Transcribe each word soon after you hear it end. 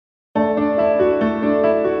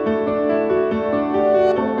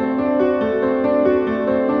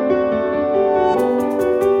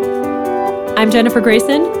I'm Jennifer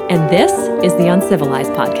Grayson, and this is the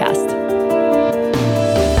Uncivilized Podcast.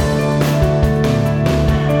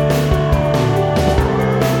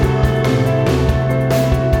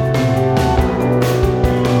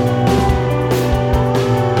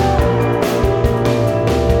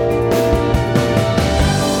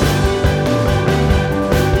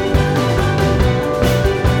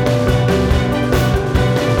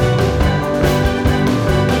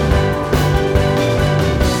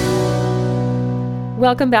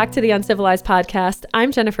 Welcome back to the Uncivilized Podcast.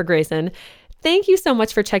 I'm Jennifer Grayson. Thank you so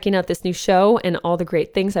much for checking out this new show and all the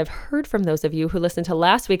great things I've heard from those of you who listened to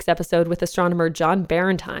last week's episode with astronomer John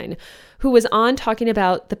Barentine, who was on talking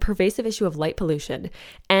about the pervasive issue of light pollution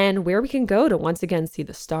and where we can go to once again see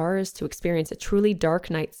the stars, to experience a truly dark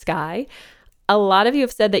night sky. A lot of you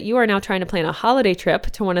have said that you are now trying to plan a holiday trip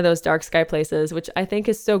to one of those dark sky places, which I think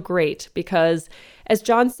is so great because, as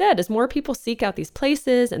John said, as more people seek out these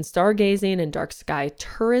places and stargazing and dark sky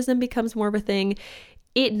tourism becomes more of a thing,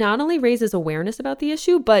 it not only raises awareness about the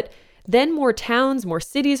issue, but then more towns, more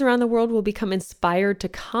cities around the world will become inspired to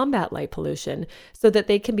combat light pollution so that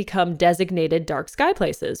they can become designated dark sky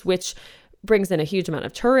places, which brings in a huge amount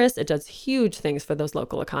of tourists. It does huge things for those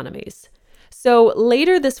local economies. So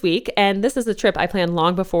later this week, and this is a trip I planned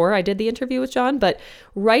long before I did the interview with John, but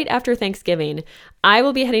right after Thanksgiving, I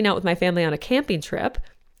will be heading out with my family on a camping trip,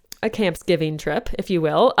 a Campsgiving trip, if you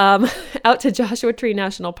will, out to Joshua Tree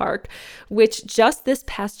National Park, which just this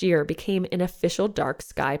past year became an official dark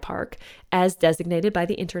sky park as designated by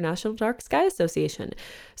the International Dark Sky Association.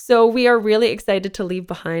 So we are really excited to leave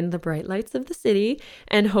behind the bright lights of the city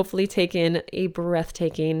and hopefully take in a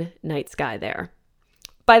breathtaking night sky there.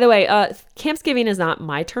 By the way, Campsgiving is not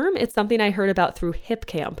my term. It's something I heard about through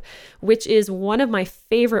HipCamp, which is one of my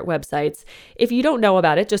favorite websites. If you don't know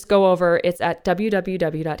about it, just go over. It's at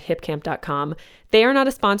www.hipcamp.com. They are not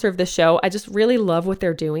a sponsor of the show. I just really love what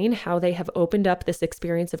they're doing, how they have opened up this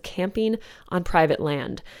experience of camping on private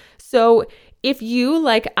land. So if you,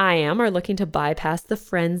 like I am, are looking to bypass the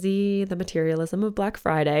frenzy, the materialism of Black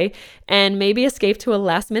Friday, and maybe escape to a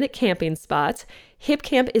last-minute camping spot,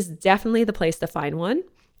 HipCamp is definitely the place to find one.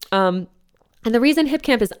 And the reason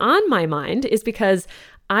HipCamp is on my mind is because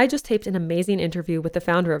I just taped an amazing interview with the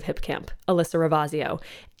founder of HipCamp, Alyssa Ravazio,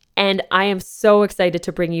 and I am so excited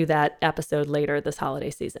to bring you that episode later this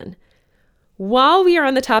holiday season. While we are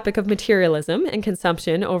on the topic of materialism and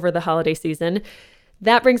consumption over the holiday season,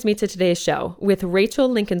 that brings me to today's show with Rachel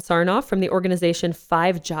Lincoln Sarnoff from the organization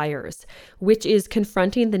 5 Gyres, which is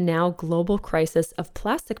confronting the now global crisis of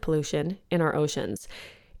plastic pollution in our oceans.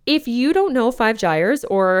 If you don't know 5 Gyres,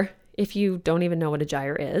 or if you don't even know what a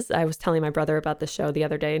gyre is, I was telling my brother about the show the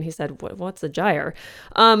other day and he said, what's a gyre?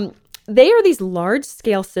 They are these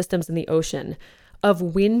large-scale systems in the ocean of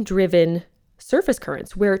wind-driven surface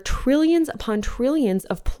currents where trillions upon trillions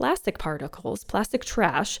of plastic particles, plastic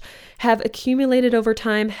trash, have accumulated over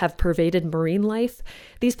time, have pervaded marine life.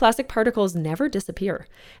 These plastic particles never disappear,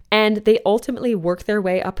 and they ultimately work their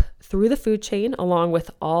way up through the food chain along with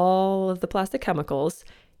all of the plastic chemicals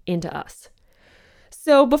into us.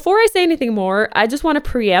 So before I say anything more, I just want to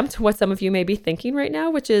preempt what some of you may be thinking right now,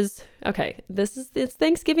 which is, okay, it's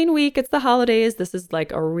Thanksgiving week, it's the holidays, this is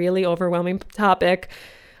like a really overwhelming topic.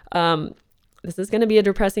 This is going to be a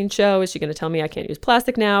depressing show. Is she going to tell me I can't use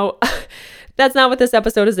plastic now? That's not what this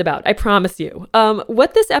episode is about. I promise you.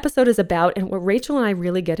 What this episode is about and what Rachel and I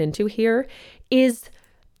really get into here is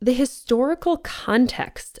the historical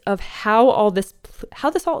context of how all this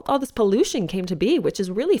pollution came to be, which is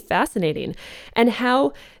really fascinating, and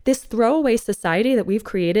how this throwaway society that we've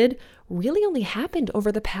created really only happened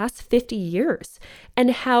over the past 50 years, and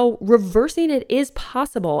how reversing it is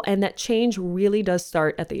possible, and that change really does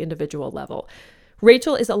start at the individual level.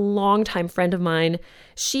 Rachel is a longtime friend of mine.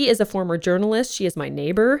 She is a former journalist. She is my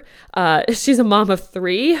neighbor. She's a mom of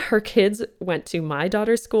 3. Her kids went to my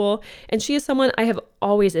daughter's school, and she is someone I have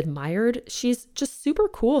always admired. She's just super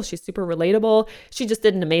cool. She's super relatable. She just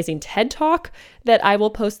did an amazing TED Talk that I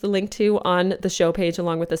will post the link to on the show page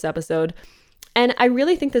along with this episode. And I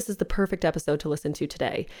really think this is the perfect episode to listen to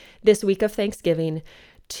today, this week of Thanksgiving,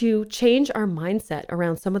 to change our mindset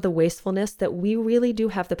around some of the wastefulness that we really do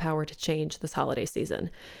have the power to change this holiday season.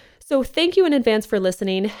 So thank you in advance for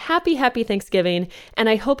listening. Happy Thanksgiving. And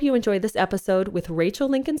I hope you enjoy this episode with Rachel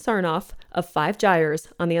Lincoln Sarnoff of 5 Gyres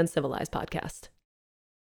on the Uncivilized Podcast.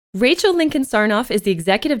 Rachel Lincoln Sarnoff is the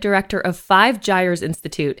executive director of 5 Gyres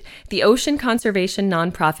Institute, the ocean conservation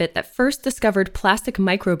nonprofit that first discovered plastic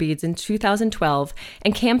microbeads in 2012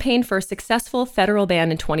 and campaigned for a successful federal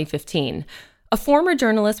ban in 2015. A former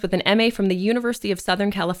journalist with an MA from the University of Southern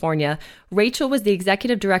California, Rachel was the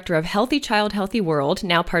executive director of Healthy Child, Healthy World,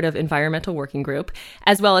 now part of Environmental Working Group,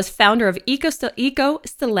 as well as founder of Eco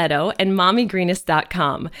Stiletto and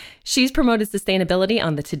MommyGreenest.com. She's promoted sustainability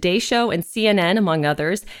on The Today Show and CNN, among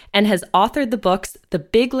others, and has authored the books The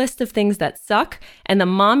Big List of Things That Suck and The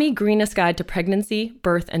Mommy Greenest Guide to Pregnancy,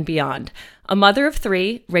 Birth, and Beyond. A mother of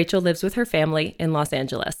 3, Rachel lives with her family in Los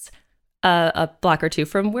Angeles. A block or two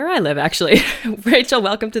from where I live, actually. Rachel,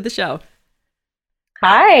 welcome to the show.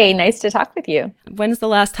 Hi, nice to talk with you. When's the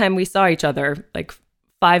last time we saw each other? Like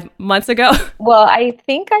 5 months ago? Well, I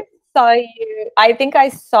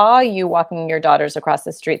saw you walking your daughters across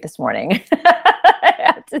the street this morning. I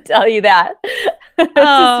have to tell you that.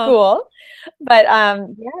 To school. But yeah,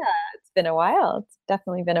 it's been a while. It's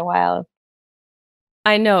definitely been a while.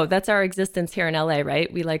 I know. That's our existence here in LA,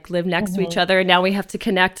 right? We live next to each other, and now we have to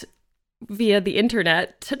connect via the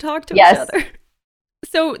internet to talk to each other.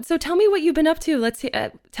 So tell me what you've been up to. Let's see.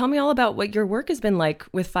 Tell me all about what your work has been like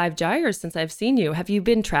with Five Gyres since I've seen you. Have you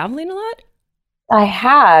been traveling a lot? I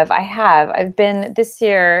have. I've been this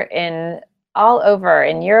year all over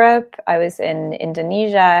in Europe. I was in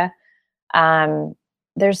Indonesia.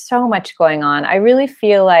 There's so much going on. I really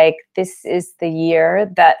feel like this is the year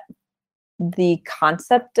that the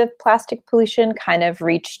concept of plastic pollution kind of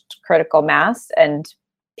reached critical mass, and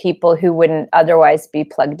people who wouldn't otherwise be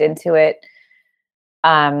plugged into it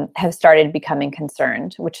have started becoming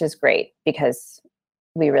concerned, which is great because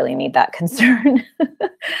we really need that concern.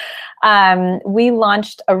 We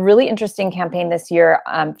launched a really interesting campaign this year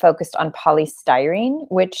focused on polystyrene,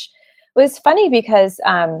 which was funny because,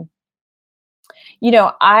 I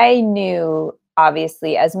knew,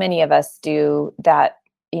 obviously, as many of us do, that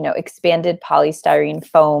expanded polystyrene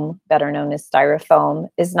foam, better known as styrofoam,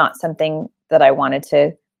 is not something that I wanted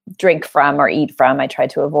to drink from or eat from. I tried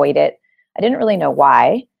to avoid it. I didn't really know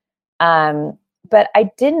why. But I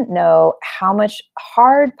didn't know how much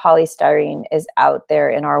hard polystyrene is out there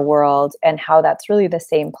in our world and how that's really the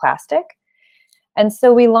same plastic. And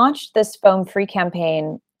so we launched this foam-free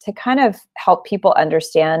campaign to kind of help people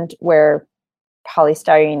understand where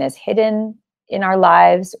polystyrene is hidden in our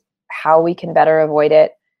lives, how we can better avoid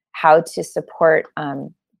it, how to support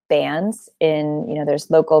bans in, there's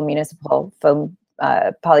local municipal foam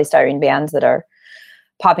polystyrene bans that are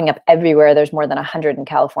popping up everywhere. There's more than 100 in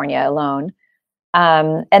California alone.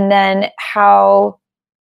 And then how,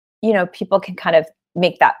 people can kind of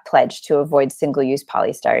make that pledge to avoid single-use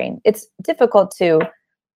polystyrene. It's difficult to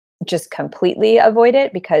just completely avoid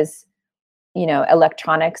it because,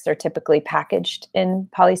 electronics are typically packaged in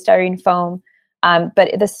polystyrene foam.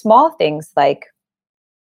 But the small things like,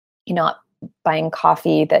 buying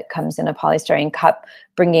coffee that comes in a polystyrene cup,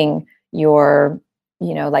 bringing your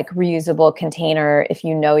reusable container if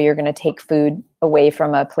you're going to take food away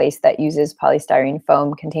from a place that uses polystyrene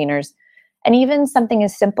foam containers. And even something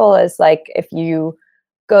as simple as if you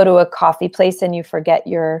go to a coffee place and you forget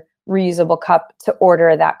your reusable cup, to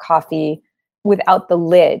order that coffee without the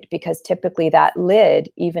lid, because typically that lid,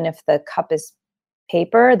 even if the cup is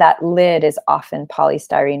paper, that lid is often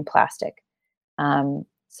polystyrene plastic.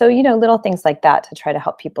 So, little things like that to try to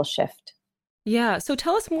help people shift. Yeah. So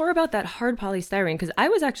tell us more about that hard polystyrene, because I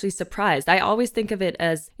was actually surprised. I always think of it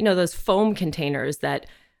as, those foam containers that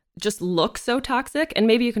just look so toxic. And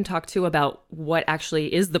maybe you can talk too about what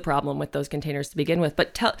actually is the problem with those containers to begin with.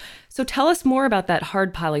 But tell us more about that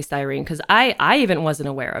hard polystyrene, because I even wasn't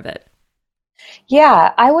aware of it.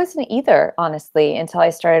 Yeah, I wasn't either, honestly, until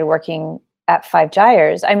I started working at Five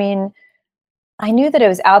Gyres. I mean, I knew that it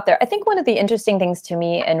was out there. I think one of the interesting things to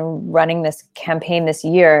me in running this campaign this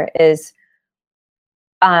year is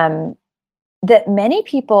that many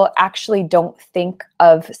people actually don't think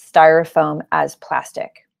of styrofoam as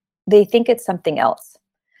plastic. They think it's something else.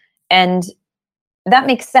 And that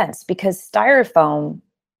makes sense because styrofoam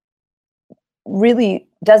really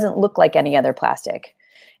doesn't look like any other plastic.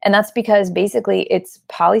 And that's because basically it's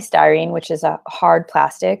polystyrene, which is a hard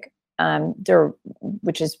plastic,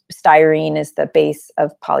 which is styrene is the base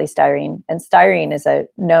of polystyrene, and styrene is a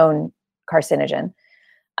known carcinogen.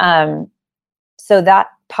 So that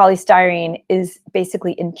polystyrene is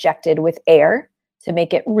basically injected with air to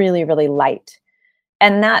make it really, really light.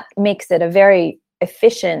 And that makes it a very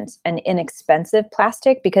efficient and inexpensive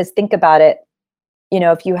plastic, because think about it,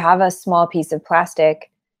 if you have a small piece of plastic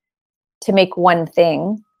to make one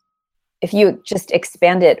thing, if you just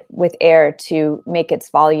expand it with air to make its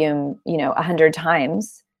volume, 100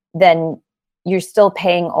 times, then you're still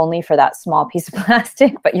paying only for that small piece of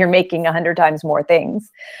plastic, but you're making 100 times more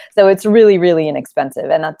things. So it's really, really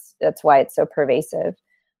inexpensive. And that's why it's so pervasive.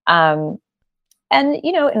 And,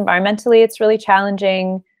 environmentally, it's really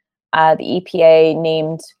challenging. The EPA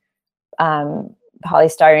named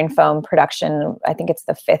polystyrene foam production, I think it's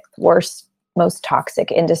the fifth worst, most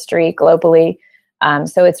toxic industry globally.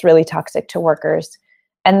 So it's really toxic to workers.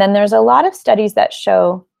 And then there's a lot of studies that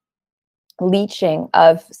show leaching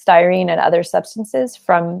of styrene and other substances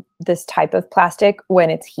from this type of plastic when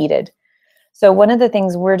it's heated. So one of the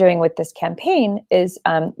things we're doing with this campaign is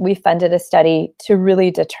we funded a study to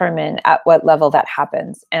really determine at what level that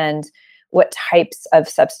happens and what types of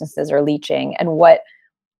substances are leaching and what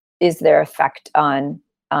is their effect on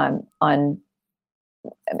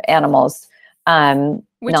animals.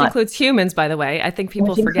 Which includes humans, by the way. I think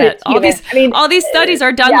people forget all these studies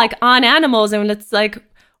are done like on animals, and it's like,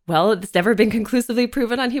 well, it's never been conclusively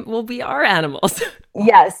proven on humans. Well, we are animals.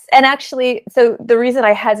 Yes. And actually, so the reason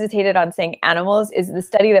I hesitated on saying animals is the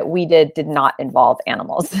study that we did not involve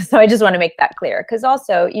animals. So I just want to make that clear, because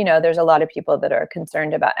also, there's a lot of people that are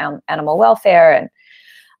concerned about animal welfare.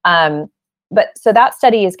 And but so that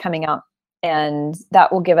study is coming out, and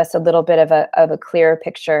that will give us a little bit of a clearer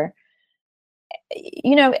picture.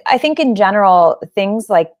 I think in general, things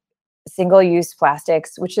like single-use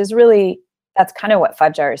plastics, which is really, that's kind of what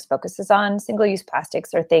Fudge Iris focuses on. Single-use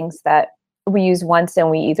plastics are things that we use once and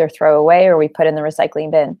we either throw away or we put in the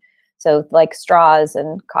recycling bin. So like straws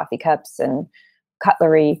and coffee cups and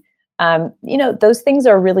cutlery, those things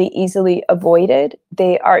are really easily avoided.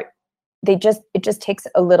 It just takes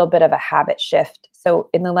a little bit of a habit shift. So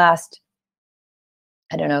in the last,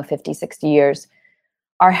 50, 60 years,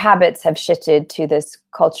 our habits have shifted to this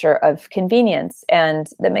culture of convenience. And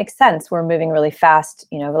that makes sense. We're moving really fast.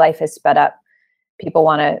 Life has sped up. People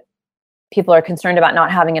are concerned about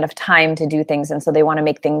not having enough time to do things. And so they want to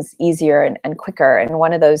make things easier and quicker. And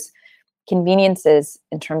one of those conveniences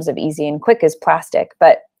in terms of easy and quick is plastic.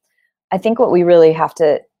 But I think what we really have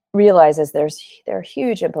to realize is there are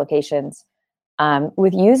huge implications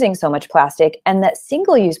with using so much plastic, and that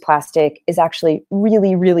single-use plastic is actually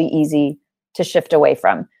really, really easy to shift away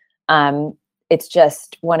from. It's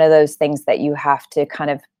just one of those things that you have to kind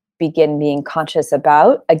of begin being conscious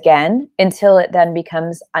about again until it then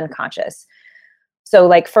becomes unconscious. So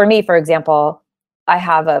like for me, for example, I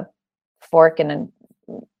have a fork and a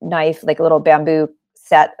knife, like a little bamboo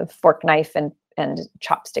set of fork, knife, and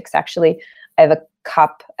chopsticks, actually. I have a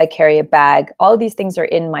cup, I carry a bag. All of these things are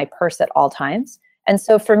in my purse at all times. And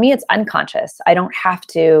so for me, it's unconscious. I don't have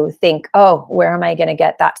to think, oh, where am I going to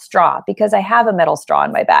get that straw? Because I have a metal straw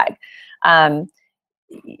in my bag. So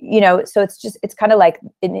it's kind of like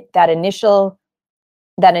that initial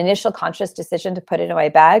conscious decision to put it in my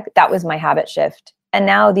bag. That was my habit shift. And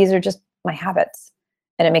now these are just my habits,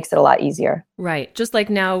 and it makes it a lot easier. Right. Just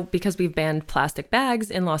like now, because we've banned plastic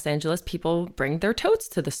bags in Los Angeles, people bring their totes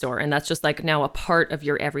to the store, and that's just like now a part of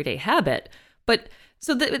your everyday habit. But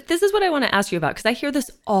so this is what I want to ask you about, because I hear this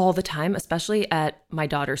all the time, especially at my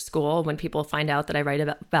daughter's school. When people find out that I write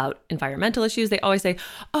about environmental issues, they always say,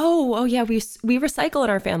 oh yeah, we recycle in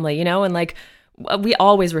our family, and like we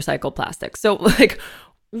always recycle plastic. So like,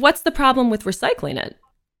 what's the problem with recycling it?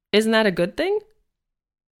 Isn't that a good thing?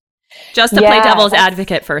 Just to play devil's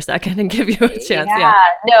advocate for a second and give you a chance. Yeah.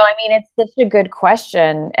 No, I mean, it's such a good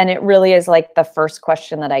question. And it really is like the first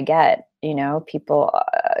question that I get, people,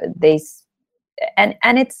 and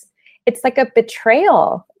it's like a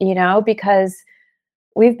betrayal, because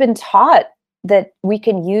we've been taught that we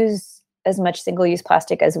can use as much single-use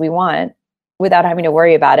plastic as we want without having to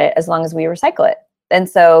worry about it as long as we recycle it. And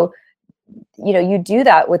so, you do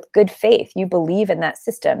that with good faith. You believe in that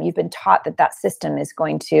system. You've been taught that system is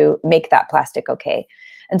going to make that plastic okay.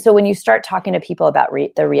 And so when you start talking to people about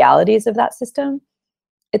the realities of that system,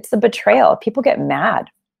 it's a betrayal. People get mad.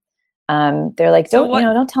 They're like,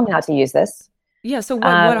 don't tell me not to use this. Yeah. So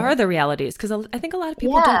what are the realities? Because I think a lot of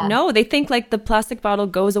people don't know. They think like the plastic bottle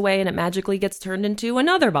goes away and it magically gets turned into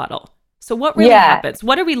another bottle. So what really happens?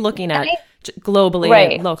 What are we looking at globally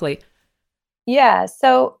and locally? Yeah.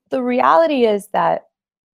 So the reality is that,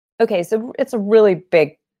 okay, so it's a really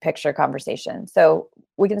big picture conversation. So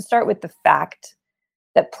we can start with the fact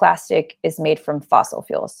that plastic is made from fossil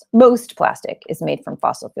fuels. Most plastic is made from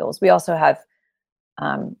fossil fuels. We also have,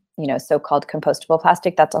 so-called compostable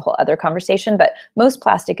plastic. That's a whole other conversation, but most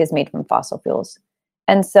plastic is made from fossil fuels.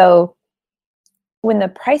 And so when the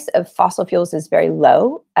price of fossil fuels is very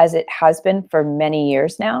low, as it has been for many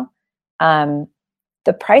years now,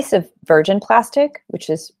 the price of virgin plastic, which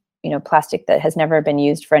is, plastic that has never been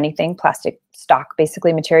used for anything, plastic stock,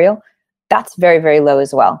 basically material, that's very, very low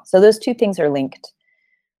as well. So those two things are linked.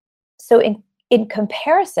 So in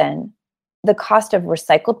comparison, the cost of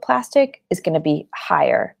recycled plastic is going to be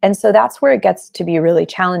higher. And so that's where it gets to be really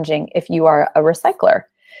challenging if you are a recycler,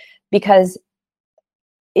 because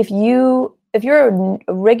if you're a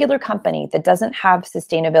regular company that doesn't have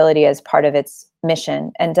sustainability as part of its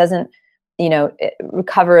mission and doesn't,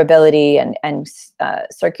 recoverability and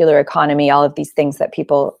circular economy, all of these things that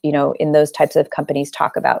people, in those types of companies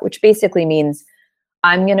talk about, which basically means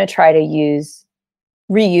I'm going to try to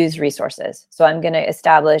reuse resources. So I'm going to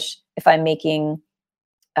establish, if I'm making,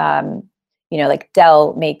 like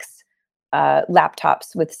Dell makes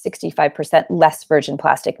laptops with 65% less virgin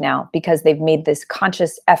plastic now, because they've made this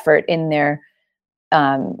conscious effort in their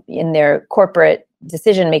corporate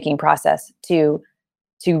decision-making process to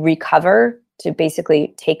recover, to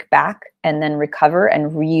basically take back and then recover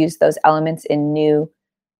and reuse those elements in new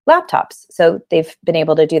laptops. So they've been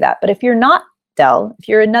able to do that. But if you're not Dell, if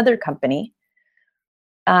you're another company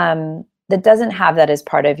that doesn't have that as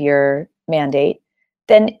part of your mandate,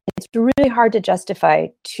 then it's really hard to justify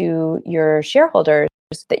to your shareholders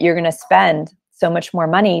that you're going to spend so much more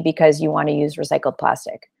money because you want to use recycled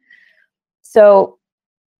plastic. So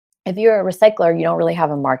if you're a recycler, you don't really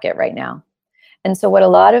have a market right now. And so what a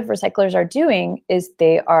lot of recyclers are doing is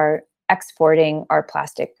they are exporting our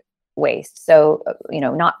plastic waste. So,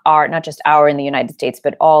 not just our in the United States,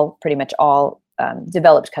 but pretty much all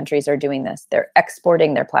developed countries are doing this. They're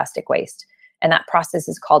exporting their plastic waste. And that process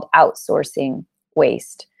is called outsourcing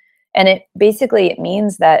waste. And it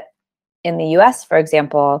means that in the US, for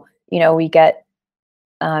example, we get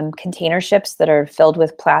container ships that are filled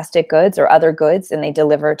with plastic goods or other goods, and they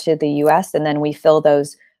deliver to the US. And then we fill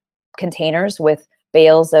those containers with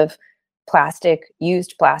bales of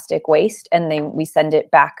used plastic waste, and then we send it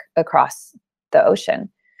back across the ocean.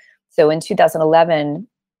 So in 2011,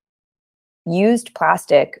 used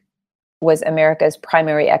plastic was America's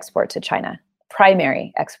primary export to China.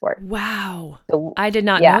 Primary export. Wow. So, I did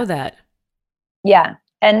not know that. Yeah.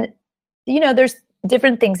 And, there's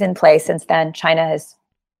different things in play since then. China has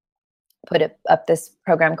put up this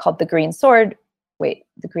program called the Green Sword. I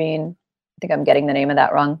think I'm getting the name of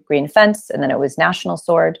that wrong. Green Fence. And then it was National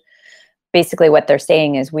Sword. Basically what they're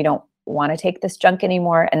saying is we don't want to take this junk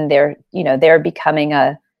anymore. And they're becoming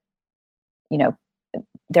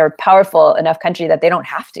they're a powerful enough country that they don't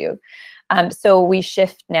have to. So we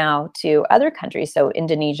shift now to other countries. So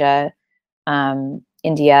Indonesia,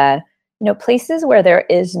 India, places where there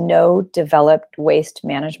is no developed waste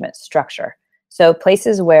management structure. So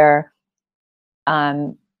places where,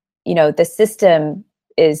 the system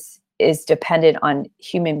is dependent on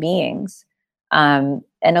human beings. And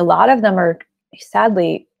a lot of them are,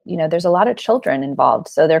 sadly, there's a lot of children involved.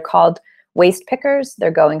 So they're called waste pickers. They're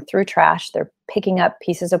going through trash. They're picking up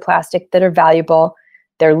pieces of plastic that are valuable.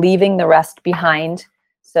 They're leaving the rest behind.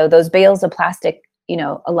 So those bales of plastic,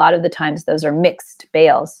 a lot of the times those are mixed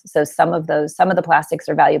bales. So some of the plastics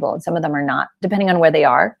are valuable and some of them are not, depending on where they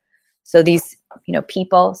are. So these,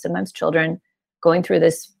 people, sometimes children, going through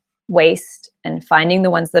this waste and finding the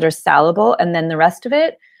ones that are salable, and then the rest of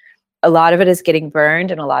it, a lot of it is getting burned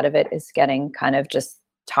and a lot of it is getting kind of just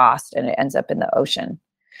tossed and it ends up in the ocean.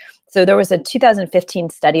 So there was a 2015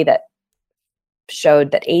 study that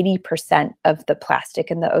showed that 80% of the plastic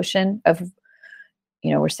in the ocean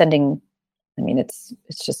we're sending, it's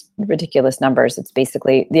just ridiculous numbers. It's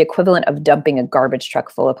basically the equivalent of dumping a garbage truck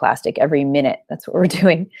full of plastic every minute. That's what we're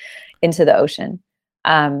doing into the ocean.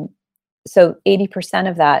 So 80%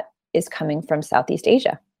 of that is coming from Southeast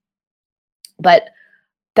Asia. But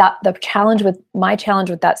my challenge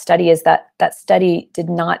with that study is that study did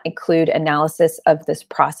not include analysis of this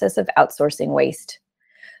process of outsourcing waste.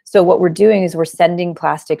 So what we're doing is we're sending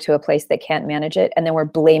plastic to a place that can't manage it, and then we're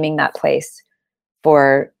blaming that place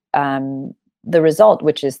for the result,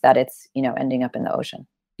 which is that it's ending up in the ocean.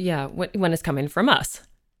 Yeah, when it's coming from us.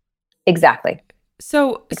 Exactly.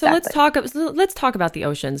 So let's talk about the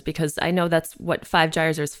oceans, because I know that's what Five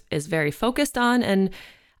Gyres is very focused on, and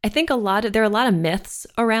I think there are a lot of myths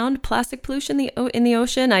around plastic pollution in the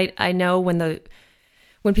ocean. I know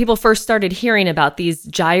when people first started hearing about these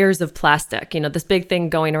gyres of plastic, this big thing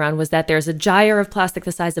going around was that there's a gyre of plastic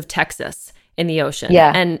the size of Texas in the ocean.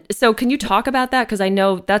 Yeah. And so can you talk about that? Because I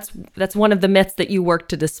know that's one of the myths that you work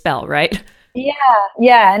to dispel, right?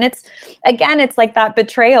 Yeah. And it's like that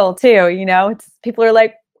betrayal too, people are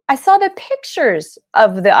like, I saw the pictures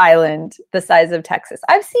of the island the size of Texas.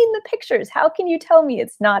 I've seen the pictures. How can you tell me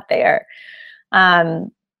it's not there?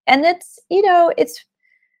 And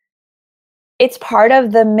it's part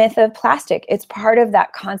of the myth of plastic. It's part of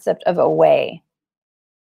that concept of away.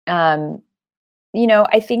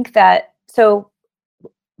 I think that, so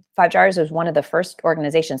Five Gyres was one of the first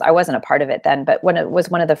organizations. I wasn't a part of it then, but when it was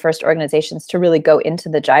one of the first organizations to really go into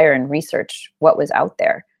the gyre and research what was out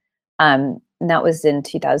there. And that was in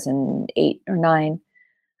 2008 or 9.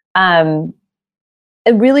 And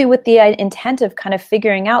really with the intent of kind of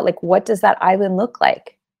figuring out, like, what does that island look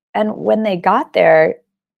like? And when they got there,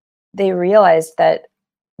 they realized that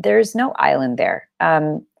there's no island there.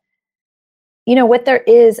 What there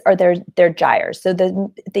is are their gyres. So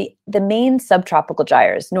the main subtropical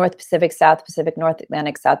gyres: North Pacific, South Pacific, North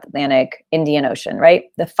Atlantic, South Atlantic, Indian Ocean, right?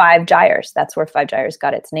 The 5 gyres. That's where 5 gyres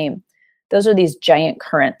got its name. Those are these giant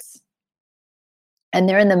currents. And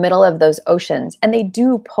they're in the middle of those oceans, and they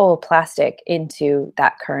do pull plastic into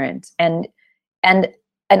that current. And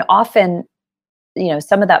often,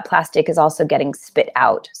 some of that plastic is also getting spit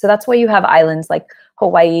out. So that's why you have islands like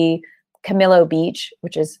Hawaii, Camilo Beach,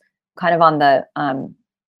 which is kind of on the,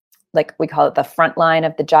 like we call it the front line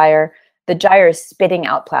of the gyre. The gyre is spitting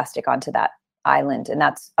out plastic onto that island, and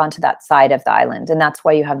that's onto that side of the island. And that's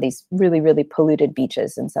why you have these really, really polluted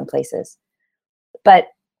beaches in some places. But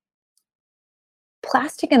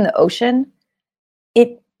plastic in the ocean,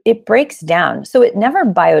 it breaks down. So it never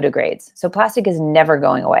biodegrades. So plastic is never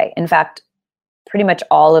going away. In fact, pretty much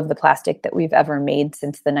all of the plastic that we've ever made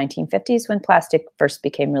since the 1950s, when plastic first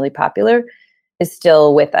became really popular, is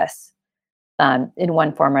still with us in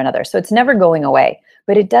one form or another. So it's never going away,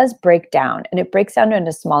 but it does break down, and it breaks down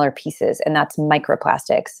into smaller pieces, and that's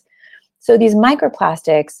microplastics. So these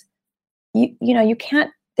microplastics, you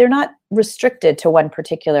can't, they're not restricted to one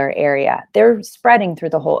particular area. They're spreading through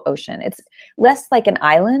the whole ocean. It's less like an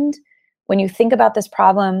island. When you think about this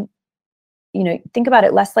problem, think about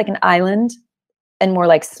it less like an island and more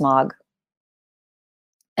like smog.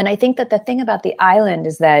 And I think that the thing about the island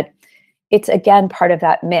is that it's, again, part of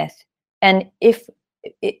that myth. And if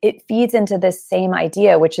it feeds into this same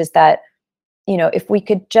idea, which is that,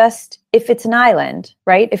 if it's an island,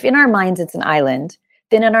 right? If in our minds it's an island,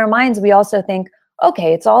 then in our minds we also think,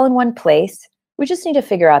 okay, it's all in one place. We just need to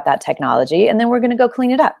figure out that technology, and then we're going to go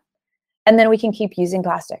clean it up. And then we can keep using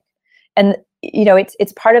plastic. And,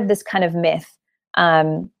 it's part of this kind of myth.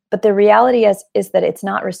 But the reality is that it's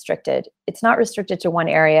not restricted. It's not restricted to one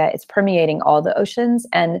area. It's permeating all the oceans,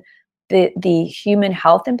 and the human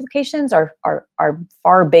health implications are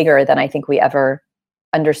far bigger than I think we ever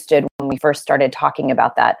understood when we first started talking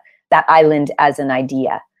about that island as an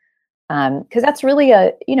idea. Because that's really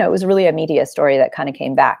it was really a media story that kind of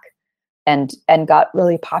came back and got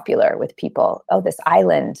really popular with people. Oh, this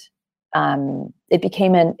island, it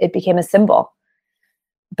became a symbol,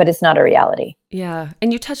 but it's not a reality. Yeah.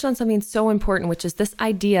 And you touched on something so important, which is this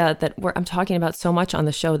idea that I'm talking about so much on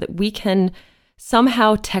the show, that we can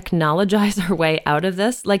somehow technologize our way out of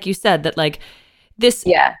this. Like you said, that like this,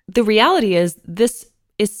 the reality is this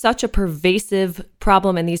is such a pervasive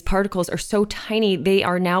problem, and these particles are so tiny, they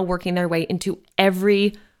are now working their way into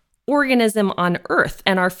every organism on Earth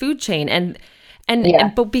and our food chain.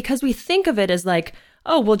 But because we think of it as like,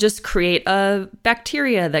 oh, we'll just create a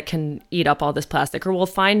bacteria that can eat up all this plastic, or we'll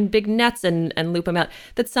find big nets and loop them out,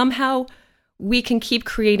 that somehow we can keep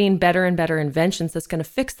creating better and better inventions that's going to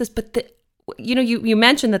fix this. But you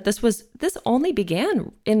mentioned that this only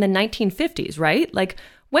began in the 1950s, right? Like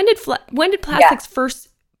when did plastics first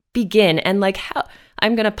begin? And like, how,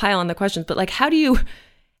 I'm going to pile on the questions, but like, how do you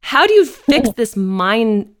fix this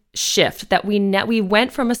mind shift that we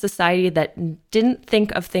went from a society that didn't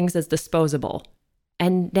think of things as disposable,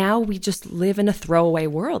 and now we just live in a throwaway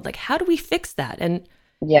world? Like, how do we fix that? And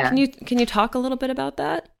can you talk a little bit about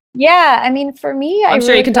that? Yeah, I mean, for me, I'm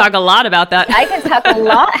sure you can talk a lot about that. I can talk a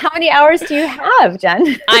lot. How many hours do you have,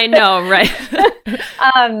 Jen? I know, right?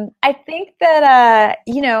 I think that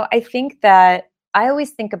I always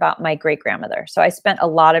think about my great-grandmother. So I spent a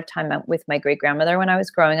lot of time with my great-grandmother when I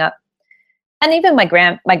was growing up, and even my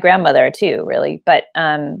grandmother too, really. But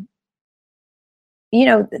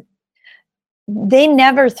they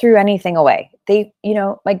never threw anything away.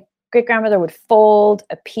 My great-grandmother would fold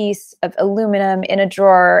a piece of aluminum in a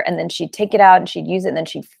drawer, and then she'd take it out and she'd use it, and then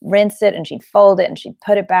she'd rinse it and she'd fold it and she'd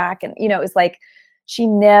put it back. And, it was like, she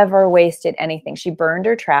never wasted anything. She burned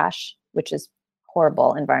her trash, which is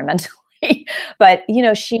horrible environmentally. But,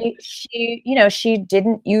 she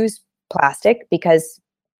didn't use plastic, because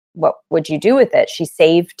what would you do with it? She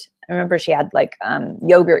saved, I remember she had like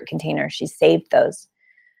yogurt containers. She saved those,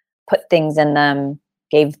 put things in them,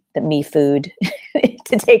 gave me food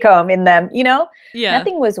to take home in them,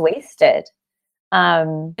 Nothing was wasted.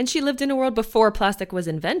 And she lived in a world before plastic was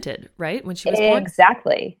invented, right? When she was born?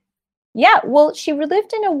 Exactly. Yeah. Well, she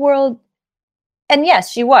lived in a world, and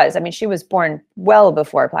yes, she was. I mean, she was born well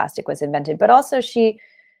before plastic was invented, but also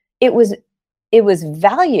it was it was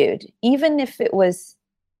valued, even if it was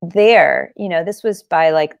there, this was by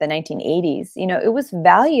like the 1980s, it was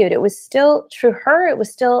valued. It was still, to her, it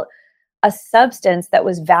was still a substance that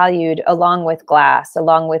was valued along with glass,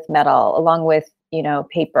 along with metal, along with,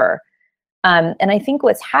 paper. And I think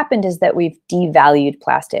what's happened is that we've devalued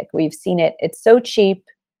plastic. We've seen it. It's so cheap.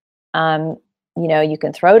 You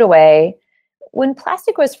can throw it away. When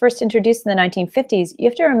plastic was first introduced in the 1950s, you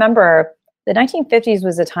have to remember the 1950s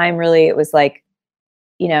was a time, really, it was like,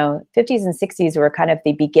 50s and 60s were kind of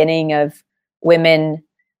the beginning of women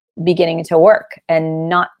beginning to work and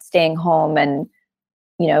not staying home and,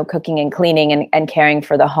 cooking and cleaning and caring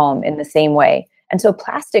for the home in the same way. And so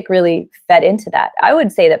plastic really fed into that. I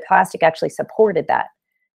would say that plastic actually supported that,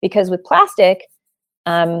 because with plastic,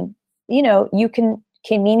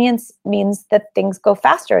 convenience means that things go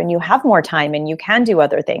faster and you have more time and you can do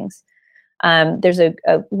other things. There's a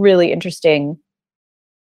really interesting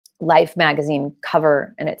Life magazine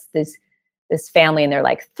cover, and it's this family, and they're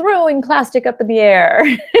like throwing plastic up in the air.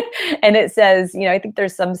 And it says, I think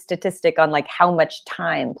there's some statistic on like how much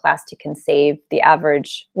time plastic can save the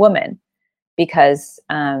average woman, because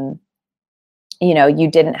you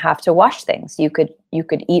didn't have to wash things. You could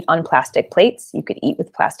eat on plastic plates, you could eat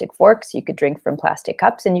with plastic forks, you could drink from plastic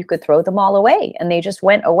cups, and you could throw them all away, and they just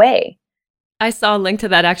went away. I saw a link to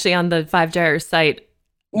that actually on the Five Gyres site.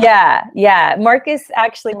 Yeah. Marcus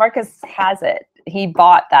has it. He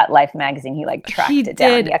bought that Life magazine. He tracked it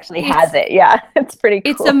down. He actually has it. Yeah, it's pretty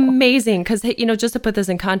cool. It's amazing because, just to put this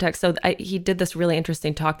in context, so he did this really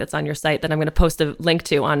interesting talk that's on your site that I'm going to post a link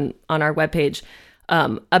to on our webpage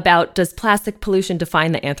about, does plastic pollution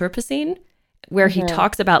define the Anthropocene? Where he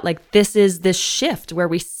talks about this is this shift where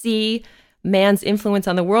we see man's influence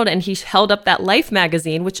on the world. And he held up that Life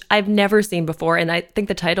magazine, which I've never seen before. And I think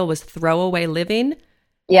the title was Throwaway Living.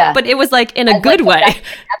 Yeah. But it was in a good way.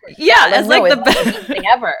 Yeah. It's the best thing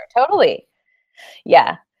ever. Totally.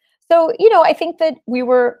 Yeah. So, I think that we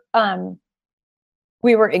were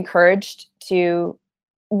encouraged to,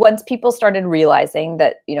 once people started realizing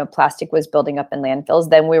that, plastic was building up in landfills,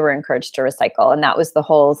 then we were encouraged to recycle. And that was the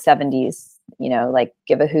whole 70s,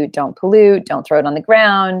 give a hoot, don't pollute, don't throw it on the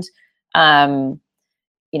ground.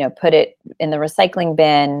 Put it in the recycling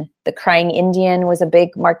bin. The Crying Indian was a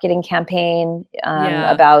big marketing campaign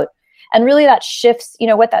about, and really that shifts,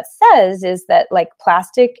 what that says is that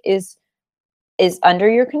plastic is under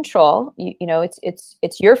your control.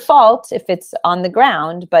 It's your fault if it's on the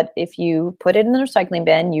ground, but if you put it in the recycling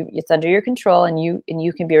bin, it's under your control, and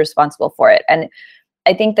you can be responsible for it. And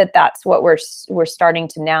I think that that's what we're starting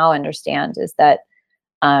to now understand, is that,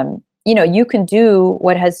 you can do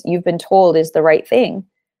what you've been told is the right thing,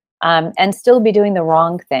 and still be doing the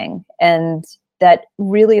wrong thing. And that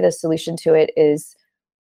really the solution to it is,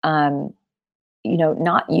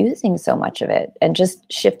 not using so much of it and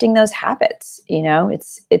just shifting those habits. I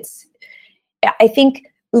think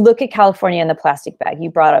we look at California and the plastic bag. You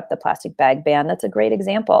brought up the plastic bag ban. That's a great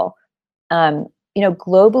example.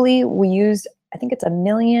 Globally, we use, I think it's 1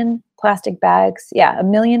 million plastic bags. Yeah, 1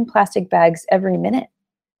 million plastic bags every minute.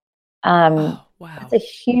 Wow. That's a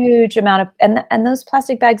huge amount of, and those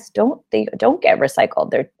plastic bags don't get recycled.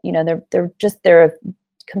 They're a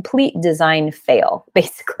complete design fail,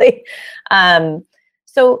 basically.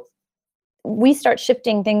 So we start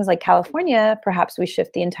shifting things like California, perhaps we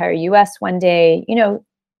shift the entire US one day.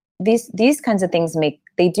 These kinds of things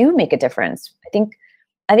do make a difference.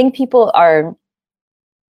 I think people are,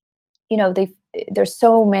 there's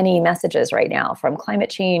so many messages right now, from climate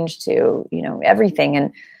change to, everything.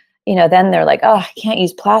 And then they're like, oh, I can't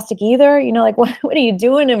use plastic either. What are you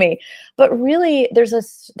doing to me? But really, there's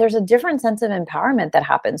a different sense of empowerment that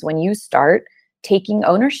happens when you start taking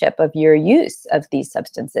ownership of your use of these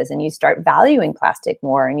substances, and you start valuing plastic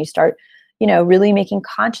more, and you start, really making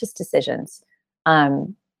conscious decisions. I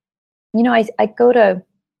go to,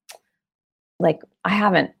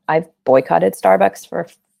 I've boycotted Starbucks for,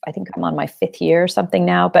 I think I'm on my 5th year or something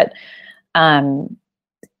now, but, I'll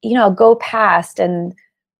go past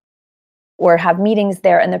or have meetings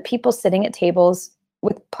there, and there are people sitting at tables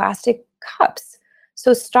with plastic cups.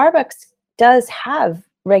 So Starbucks does have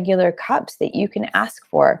regular cups that you can ask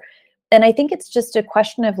for. And I think it's just a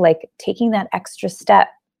question of taking that extra step.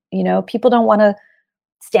 People don't want to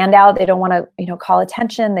stand out. They don't want to, call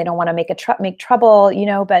attention. They don't want to make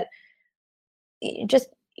trouble, but just,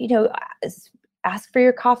 ask for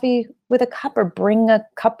your coffee with a cup, or bring a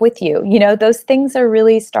cup with you. Those things are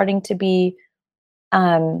really starting to be,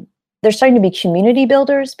 they're starting to be community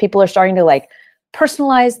builders. People are starting to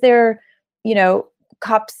personalize their,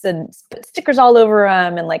 cups and put stickers all over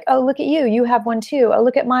them, and oh, look at you have one too. Oh,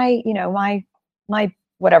 look at my, my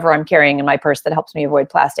whatever I'm carrying in my purse that helps me avoid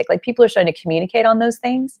plastic. Like people are starting to communicate on those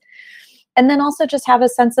things. And then also just have a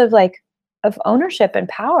sense of like, of ownership and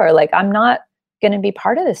power. Like I'm not going to be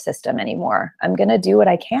part of this system anymore. I'm going to do what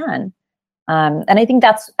I can. And I think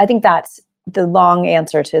that's the long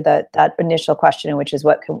answer to that initial question, which is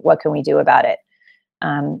what can we do about it?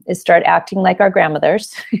 Is start acting like our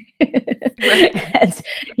grandmothers, right.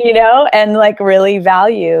 and like really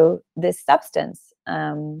value this substance,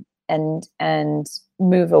 and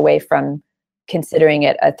move away from considering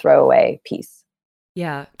it a throwaway piece.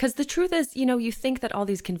 Yeah, because the truth is, you think that all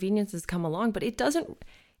these conveniences come along, but it doesn't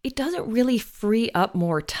really free up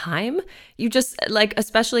more time. You just like,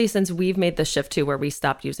 especially since we've made the shift to where we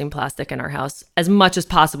stopped using plastic in our house as much as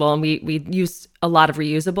possible, and we use a lot of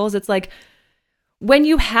reusables. It's like when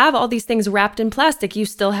you have all these things wrapped in plastic, you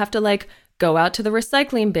still have to like go out to the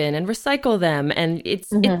recycling bin and recycle them, and it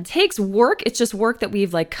takes work. It's just work that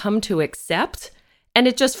we've like come to accept. And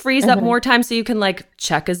it just frees up more time so you can like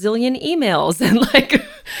check a zillion emails and like,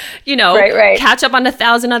 right. catch up on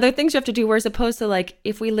 1,000 other things you have to do. Whereas opposed to like,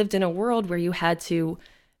 if we lived in a world where you had to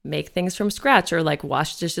make things from scratch or like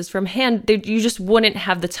wash dishes from hand, you just wouldn't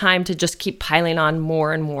have the time to just keep piling on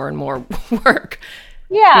more and more and more work.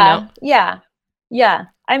 Yeah. Yeah.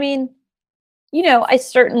 I mean, I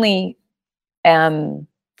certainly am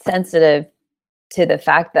sensitive to the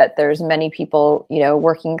fact that there's many people,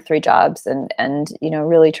 working 3 jobs and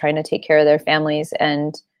really trying to take care of their families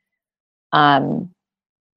and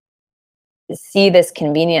see this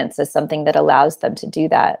convenience as something that allows them to do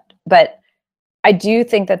that. But I do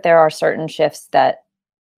think that there are certain shifts that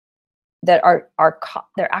are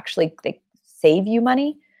they're actually, they save you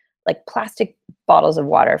money, like plastic bottles of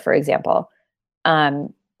water, for example.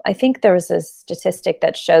 I think there was a statistic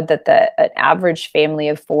that showed that an average family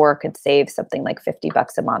of 4 could save something like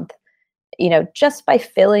 $50 a month, just by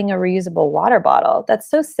filling a reusable water bottle. That's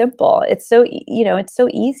so simple. It's so, it's so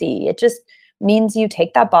easy. It just means you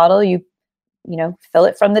take that bottle, you fill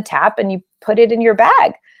it from the tap and you put it in your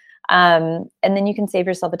bag. And then you can save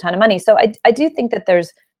yourself a ton of money. So I do think that there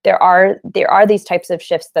are these types of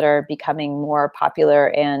shifts that are becoming more popular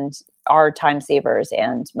and are time savers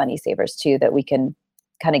and money savers too, that we can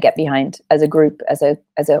kind of get behind as a group, as a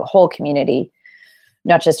whole community,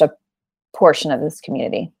 not just a portion of this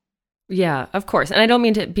community. Yeah, of course. And I don't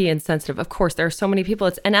mean to be insensitive. Of course, there are so many people.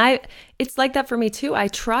 It's like that for me too. I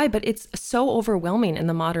try, but it's so overwhelming in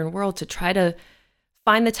the modern world to try to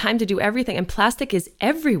find the time to do everything. And plastic is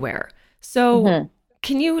everywhere. So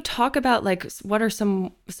can you talk about like, what are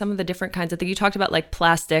some of the different kinds of things? You talked about like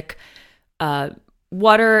plastic,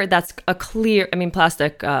 water, that's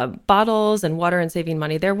plastic bottles and water and saving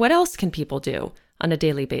money there. What else can people do on a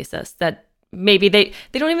daily basis that maybe they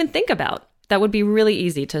don't even think about that would be really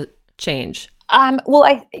easy to change?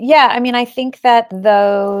 I think that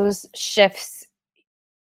those shifts,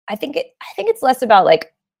 I think it's less about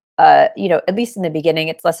like, at least in the beginning,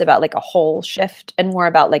 it's less about like a whole shift and more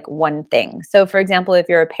about like one thing. So for example, if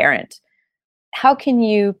you're a parent, how can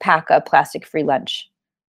you pack a plastic-free lunch?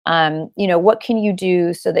 What can you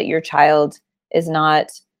do so that your child is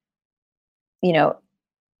not, the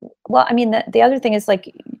other thing is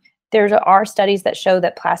like, there are studies that show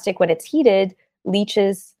that plastic, when it's heated,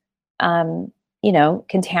 leaches,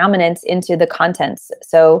 contaminants into the contents.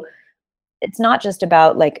 So it's not just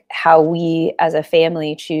about like how we as a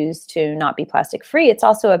family choose to not be plastic free. It's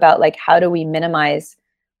also about like, how do we minimize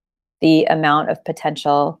the amount of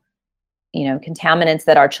potential, contaminants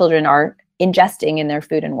that our children are ingesting in their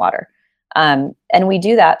food and water. And we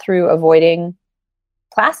do that through avoiding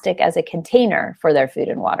plastic as a container for their food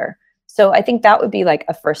and water. So I think that would be like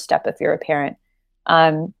a first step if you're a parent.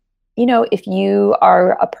 If you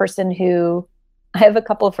are a person who, I have a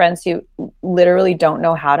couple of friends who literally don't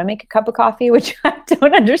know how to make a cup of coffee, which I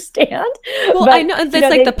don't understand. Well, but, I know it's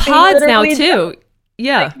like the pods now too.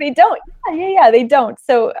 Yeah. They don't. Yeah, they don't.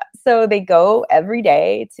 So they go every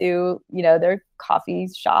day to, their coffee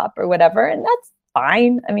shop or whatever, and that's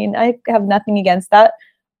fine. I mean, I have nothing against that.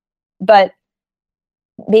 But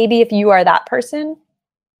maybe if you are that person,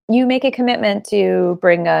 you make a commitment to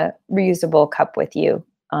bring a reusable cup with you.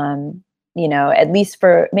 At least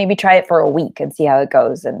maybe try it for a week and see how it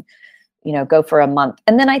goes, and, go for a month.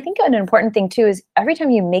 And then I think an important thing too is every time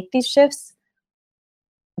you make these shifts,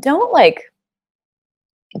 don't like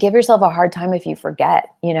give yourself a hard time if you forget,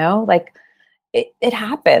 like it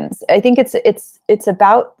happens. I think it's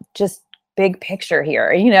about just big picture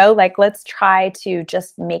here, like let's try to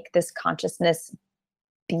just make this consciousness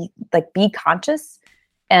be conscious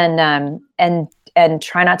and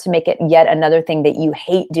try not to make it yet another thing that you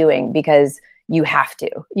hate doing because you have to,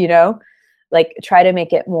 like try to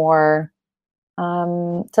make it more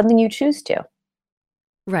something you choose to.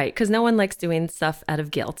 Right. Because no one likes doing stuff out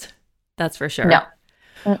of guilt. That's for sure. No.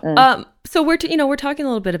 So we're talking a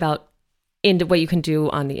little bit about what you can do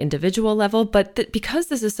on the individual level, but because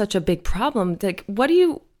this is such a big problem, like what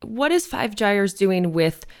is Five Gyres doing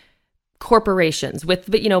with corporations, with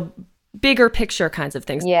bigger picture kinds of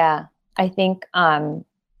things? Yeah, I think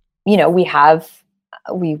we've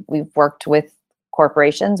worked with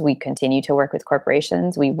corporations. We continue to work with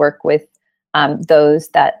corporations. We work with those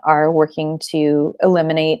that are working to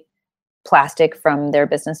eliminate plastic from their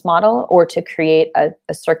business model or to create a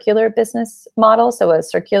circular business model. So a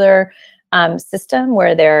circular system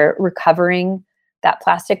where they're recovering that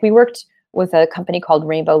plastic. We worked with a company called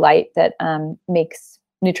Rainbow Light that makes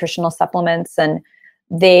nutritional supplements, and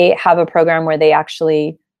they have a program where they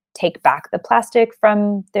actually take back the plastic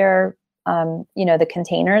from their the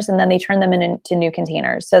containers, and then they turn them into new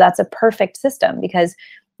containers. So that's a perfect system because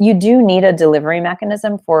you do need a delivery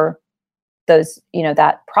mechanism for those,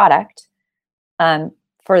 that product.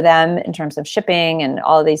 For them in terms of shipping and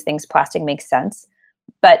all of these things, plastic makes sense,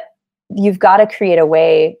 but you've got to create a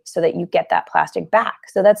way so that you get that plastic back.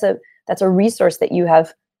 So that's a resource that you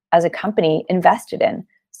have as a company invested in.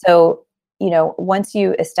 So, once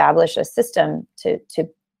you establish a system to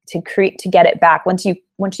get it back, once you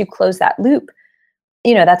close that loop,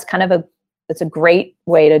 that's it's a great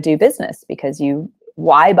way to do business because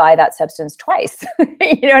why buy that substance twice?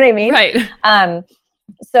 You know what I mean? Right.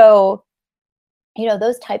 So,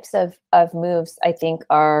 those types of moves I think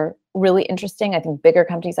are really interesting. I think bigger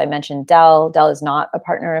companies, I mentioned Dell is not a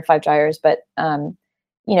partner of Five Gyres, but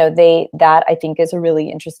that I think is a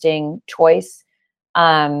really interesting choice.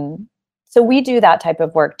 So we do that type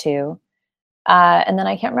of work too. And then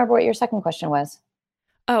I can't remember what your second question was.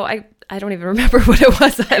 Oh, I don't even remember what it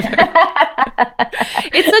was either.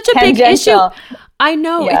 It's such a big issue. I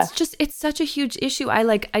know. Yeah. It's such a huge issue.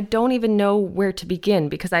 I don't even know where to begin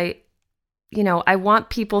because I want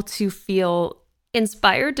people to feel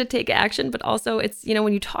inspired to take action, but also it's,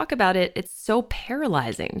 when you talk about it, it's so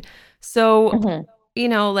paralyzing. So,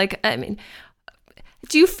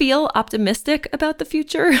 do you feel optimistic about the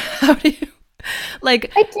future? How do you I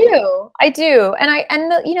do.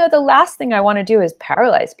 And the last thing I want to do is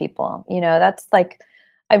paralyze people. That's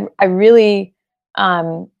I really,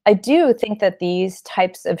 I do think that these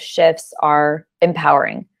types of shifts are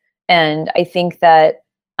empowering. And I think that,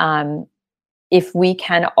 if we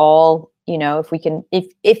can all, if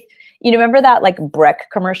remember that Breck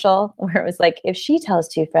commercial where it was if she tells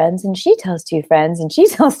two friends and she tells two friends and she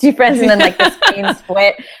tells two friends and then the screen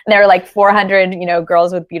split and there were 400,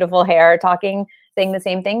 girls with beautiful hair saying the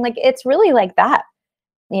same thing. It's really like that,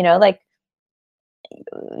 you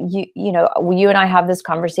and I have this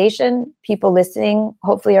conversation, people listening,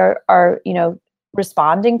 hopefully are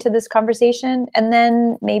responding to this conversation. And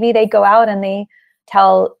then maybe they go out and they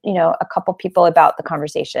tell, a couple people about the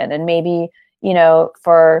conversation, and maybe,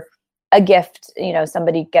 for a gift,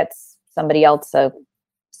 somebody gets somebody else a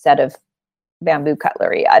set of bamboo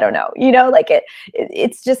cutlery. I don't know,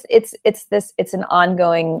 it's an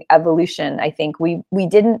ongoing evolution. I think we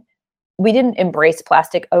didn't embrace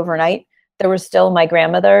plastic overnight. There was still my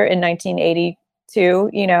grandmother in 1982,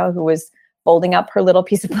 who was folding up her little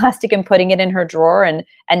piece of plastic and putting it in her drawer and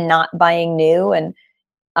not buying new. And,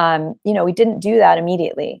 we didn't do that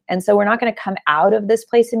immediately. And so we're not going to come out of this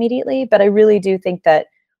place immediately, but I really do think that,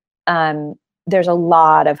 there's a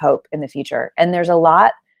lot of hope in the future. And there's a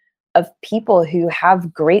lot of people who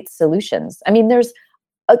have great solutions. I mean, there's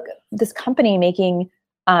this company making,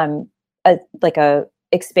 a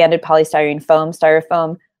expanded polystyrene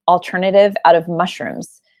styrofoam alternative out of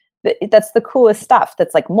mushrooms. That's the coolest stuff.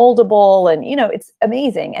 That's moldable and, it's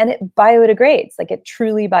amazing. And it biodegrades, it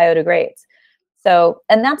truly biodegrades. So,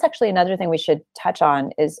 and that's actually another thing we should touch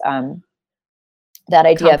on is, that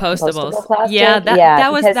idea of compostable plastic. Yeah,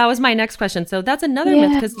 that was my next question. So that's another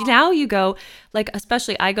myth, because now you go,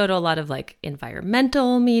 especially I go to a lot of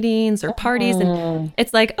environmental meetings or parties, and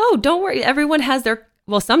it's oh, don't worry, everyone has their,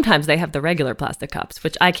 well, sometimes they have the regular plastic cups,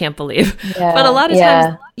 which I can't believe. Yeah, but a lot of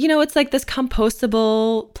times, it's this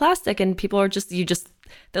compostable plastic, and people are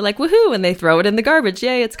they're woohoo, and they throw it in the garbage.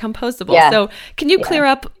 Yay, it's compostable. Yeah. So can you clear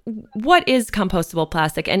up what is compostable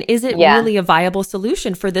plastic, and is it really a viable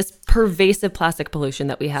solution for this pervasive plastic pollution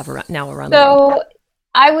that we have around the world? So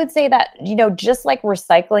I would say that, just like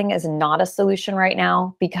recycling is not a solution right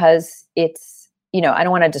now because it's, I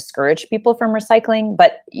don't want to discourage people from recycling,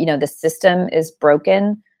 but, the system is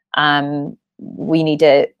broken. We need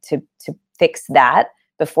to fix that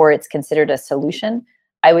before it's considered a solution.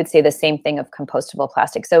 I would say the same thing of compostable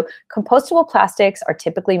plastic. So compostable plastics are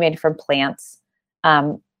typically made from plants.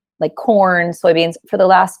 like corn, soybeans. For the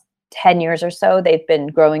last 10 years or so, they've been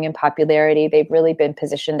growing in popularity. They've really been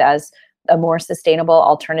positioned as a more sustainable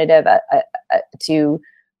alternative to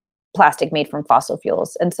plastic made from fossil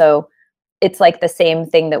fuels. And so it's like the same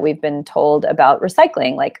thing that we've been told about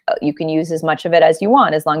recycling. Like you can use as much of it as you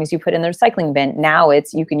want, as long as you put in the recycling bin. Now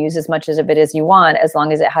it's, you can use as much of it as you want, as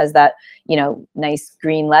long as it has that, nice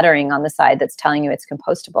green lettering on the side that's telling you it's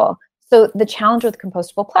compostable. So the challenge with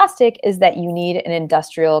compostable plastic is that you need an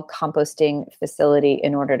industrial composting facility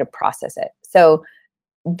in order to process it. So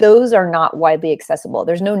those are not widely accessible.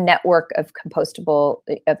 There's no network of compostable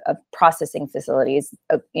of processing facilities,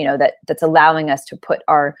 that's allowing us to put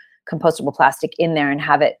our compostable plastic in there and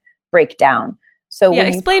have it break down. So yeah,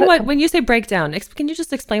 explain when you say breakdown, can you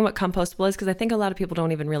just explain what compostable is? Because I think a lot of people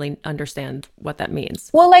don't even really understand what that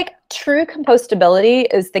means. Well, like true compostability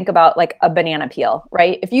is, think about like a banana peel,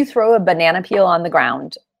 right? If you throw a banana peel on the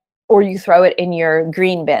ground, or you throw it in your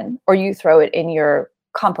green bin, or you throw it in your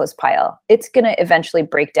compost pile, it's going to eventually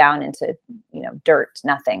break down into, dirt,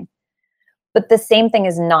 nothing. But the same thing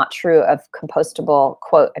is not true of compostable,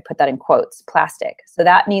 quote, I put that in quotes, plastic. So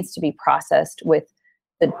that needs to be processed with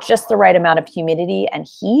just the right amount of humidity and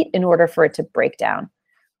heat in order for it to break down.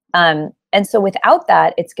 And so without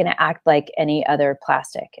that, it's going to act like any other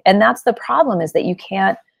plastic. And that's the problem, is that you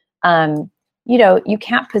can't, you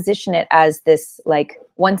can't position it as this, like,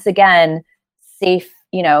 once again, safe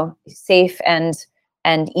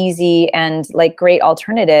and easy and like great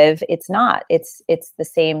alternative. It's not. It's the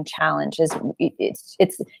same challenge.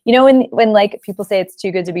 It's when like people say it's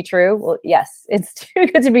too good to be true. Well, yes, it's too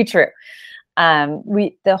good to be true.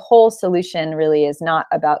 The whole solution really is not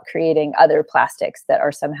about creating other plastics that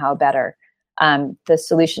are somehow better. The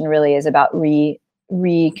solution really is about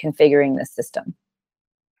reconfiguring the system.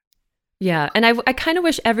 Yeah. And I kind of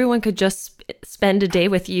wish everyone could just spend a day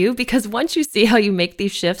with you, because once you see how you make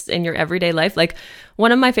these shifts in your everyday life, like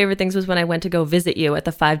one of my favorite things was when I went to go visit you at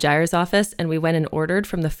the Five Gyres office, and we went and ordered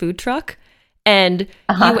from the food truck, and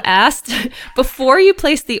you asked, before you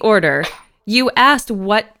placed the order, you asked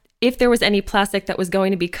if there was any plastic that was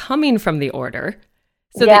going to be coming from the order,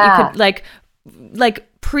 so that you could like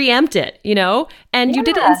preempt it, and you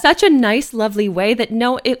did it in such a nice, lovely way that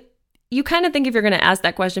you kind of think if you're going to ask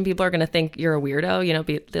that question, people are going to think you're a weirdo,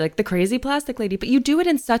 be like the crazy plastic lady. But you do it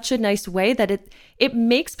in such a nice way that it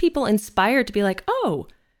makes people inspired to be like, oh,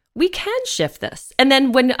 we can shift this. And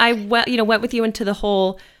then when I went with you into the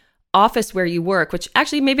whole office where you work, which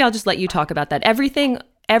actually maybe I'll just let you talk about that.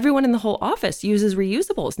 Everyone in the whole office uses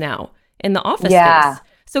reusables now in the office space.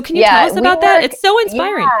 So can you tell us about that? It's so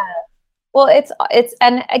inspiring. Yeah. Well, it's,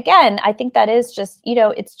 and again, I think that is just,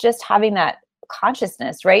 it's just having that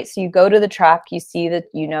consciousness, right? So you go to the truck, you see that,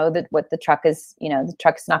 that what the truck is, the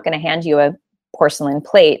truck's not going to hand you a porcelain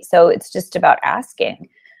plate. So it's just about asking.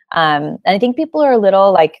 And I think people are a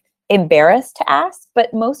little like embarrassed to ask,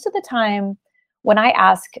 but most of the time when I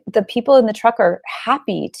ask, the people in the truck are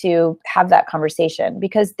happy to have that conversation,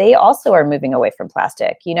 because they also are moving away from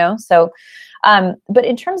plastic, So, but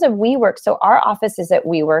in terms of WeWork, so our office is at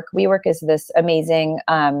WeWork. WeWork is this amazing,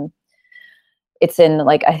 it's in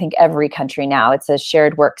like, I think every country now. It's a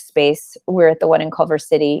shared workspace. We're at the one in Culver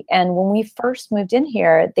City. And when we first moved in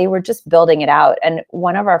here, they were just building it out. And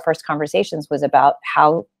one of our first conversations was about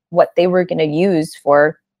what they were going to use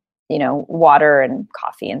for, water and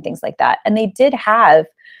coffee and things like that. And they did have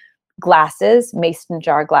glasses, mason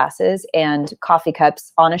jar glasses, and coffee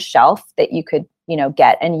cups on a shelf that you could,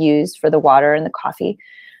 get and use for the water and the coffee.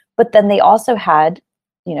 But then they also had,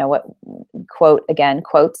 what, quote, again,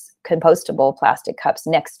 quotes, compostable plastic cups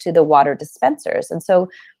next to the water dispensers. And so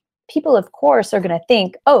people, of course, are going to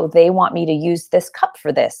think, oh, they want me to use this cup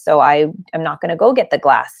for this, so I am not going to go get the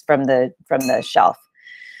glass from the shelf.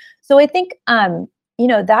 So I think,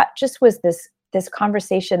 that just was this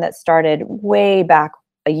conversation that started way back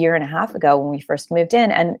a year and a half ago when we first moved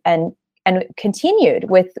in, and continued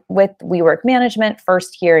with WeWork management,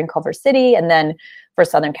 first here in Culver City and then for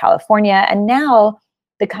Southern California. And now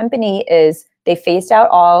the company they phased out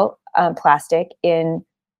all plastic in,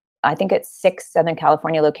 I think it's 6 Southern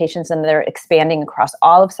California locations, and they're expanding across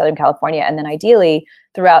all of Southern California, and then ideally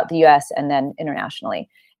throughout the US and then internationally.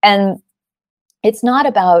 And it's not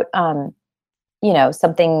about,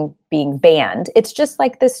 something being banned. It's just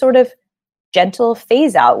like this sort of gentle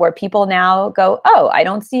phase out where people now go, oh, I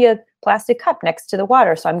don't see a plastic cup next to the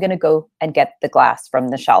water, so I'm going to go and get the glass from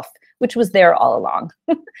the shelf, which was there all along.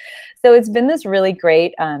 So it's been this really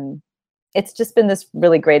great, it's just been this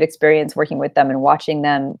really great experience working with them and watching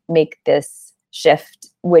them make this shift,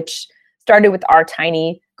 which started with our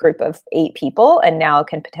tiny group of 8 people, and now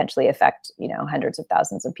can potentially affect, hundreds of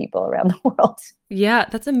thousands of people around the world. Yeah,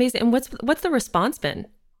 that's amazing. And what's the response been?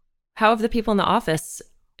 How have the people in the office,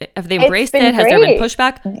 have they embraced it? Has there been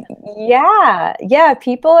pushback? Yeah.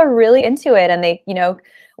 People are really into it. And they,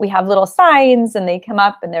 we have little signs and they come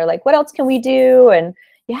up and they're like, what else can we do? And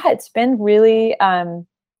yeah, it's been really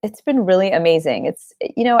amazing. It's,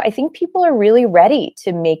 I think people are really ready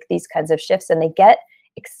to make these kinds of shifts, and they get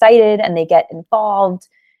excited and they get involved,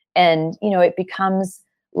 and, it becomes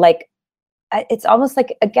like, it's almost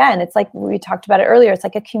like, again, it's like we talked about it earlier. It's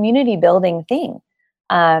like a community building thing,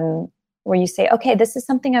 where you say, okay, this is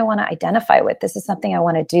something I want to identify with. This is something I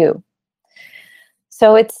want to do.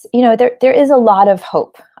 So it's, there is a lot of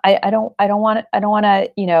hope. I don't want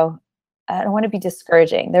to be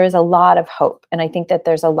discouraging. There is a lot of hope. And I think that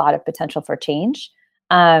there's a lot of potential for change.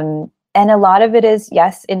 And a lot of it is,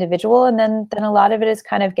 yes, individual. And then a lot of it is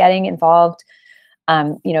kind of getting involved,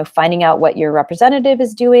 finding out what your representative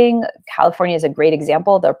is doing. California is a great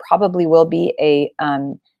example. There probably will be a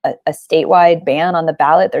statewide ban on the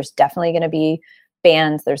ballot. There's definitely going to be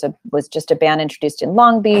bans. Was just a ban introduced in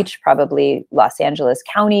Long Beach, probably Los Angeles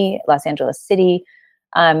County, Los Angeles City.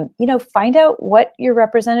 Find out what your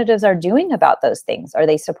representatives are doing about those things. Are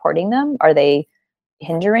they supporting them? Are they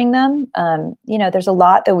hindering them? There's a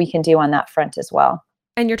lot that we can do on that front as well.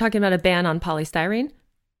 And you're talking about a ban on polystyrene?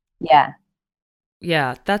 Yeah.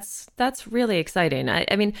 Yeah, that's really exciting.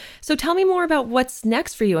 I mean, so tell me more about what's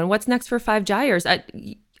next for you and what's next for Five Gyres.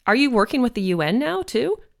 Are you working with the UN now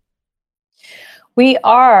too? We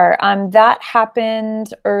are. That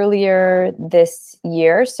happened earlier this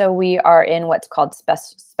year. So we are in what's called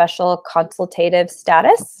special consultative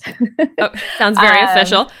status. Oh, sounds very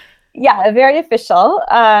official. Yeah, very official.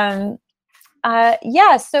 So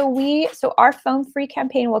our foam-free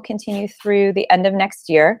campaign will continue through the end of next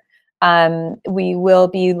year. We will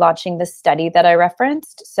be launching the study that I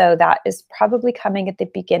referenced. So that is probably coming at the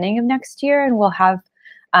beginning of next year, and we'll have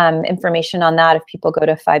information on that if people go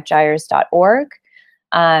to fivegyres.org.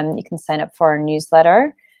 You can sign up for our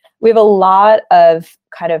newsletter. We have a lot of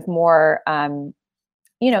kind of more,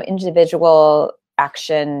 individual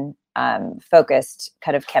action focused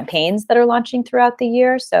kind of campaigns that are launching throughout the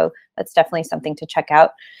year. So that's definitely something to check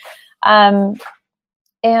out. And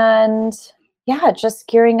yeah, just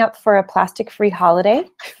gearing up for a plastic-free holiday.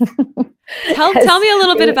 Tell me a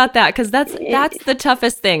little bit about that, because that's the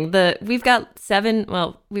toughest thing. We've got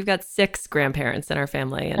 6 grandparents in our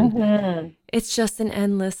family, and it's just an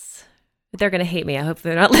endless. They're going to hate me. I hope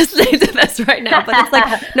they're not listening to this right now. But it's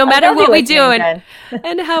like, no matter what we do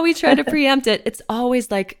and how we try to preempt it, it's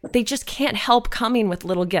always like they just can't help coming with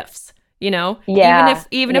little gifts. Yeah.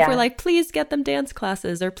 Even if we're like, please get them dance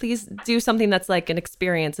classes, or please do something that's like an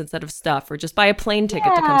experience instead of stuff, or just buy a plane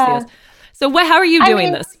ticket to come see us. So how are you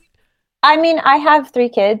doing this? I mean, I have 3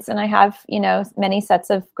 kids, and I have, many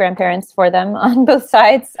sets of grandparents for them on both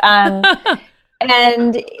sides. And,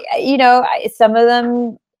 some of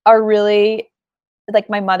them are really, like,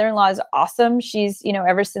 my mother-in-law is awesome. She's,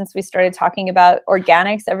 ever since we started talking about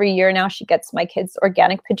organics, every year now she gets my kids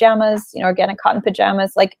organic pajamas, organic cotton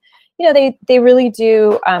pajamas. Like, they really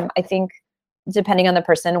do, I think, depending on the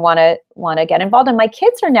person, want to get involved. And my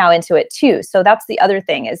kids are now into it too. So that's the other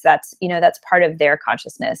thing, is that's part of their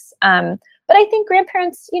consciousness. But I think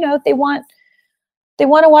grandparents, they want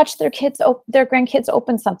to watch their grandkids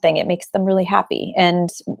open something. It makes them really happy. And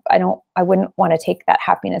I wouldn't want to take that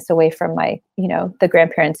happiness away from my, the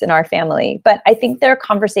grandparents in our family. But I think there are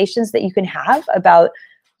conversations that you can have about,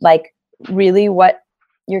 like, really what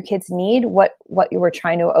your kids need, what you were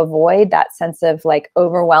trying to avoid, that sense of like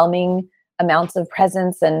overwhelming amounts of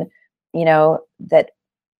presents, and that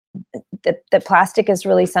plastic is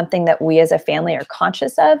really something that we as a family are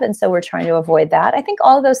conscious of, and so we're trying to avoid that. I think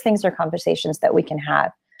all of those things are conversations that we can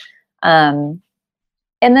have, and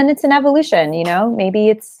then it's an evolution. Maybe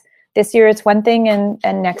it's this year it's one thing, and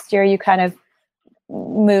next year you kind of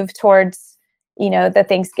move towards the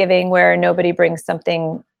Thanksgiving where nobody brings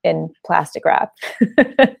something in plastic wrap.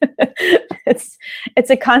 It's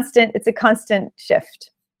a constant shift.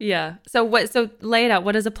 Yeah. So lay it out.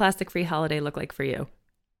 What does a plastic-free holiday look like for you?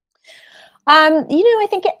 I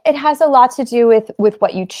think it has a lot to do with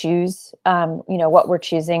what you choose, what we're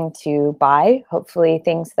choosing to buy. Hopefully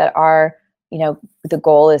things that are, the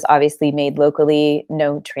goal is obviously made locally,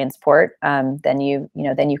 no transport. Then you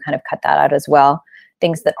kind of cut that out as well.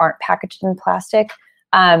 Things that aren't packaged in plastic.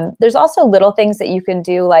 There's also little things that you can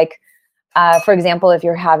do, like, for example, if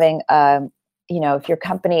you're having, if your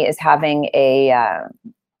company is having a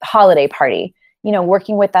holiday party,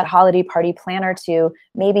 working with that holiday party planner to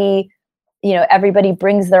maybe everybody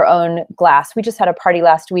brings their own glass. We just had a party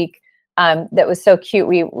last week that was so cute.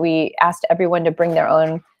 We asked everyone to bring their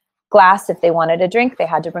own glass. If they wanted a drink, they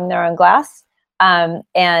had to bring their own glass.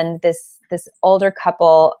 And this older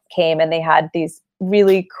couple came, and they had these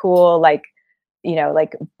really cool, like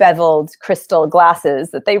beveled crystal glasses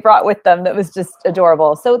that they brought with them. That was just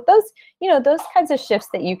adorable. So those kinds of shifts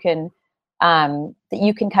that you can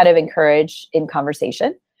kind of encourage in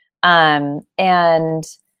conversation. And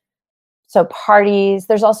so parties,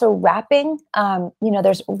 there's also wrapping.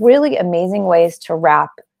 There's really amazing ways to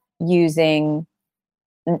wrap using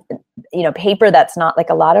paper that's not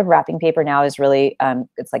like, a lot of wrapping paper now is really,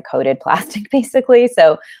 it's like coated plastic basically.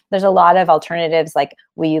 So there's a lot of alternatives. Like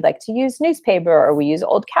we like to use newspaper, or we use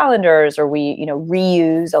old calendars, or we,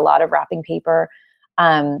 reuse a lot of wrapping paper.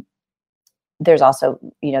 There's also,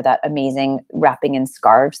 that amazing wrapping in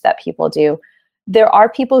scarves that people do. There are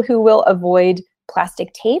people who will avoid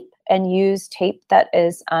plastic tape and use tape that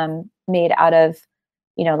is made out of,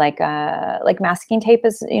 like masking tape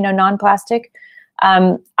is, non-plastic.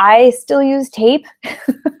 I still use tape,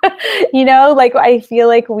 I feel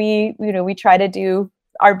like we try to do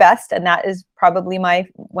our best, and that is probably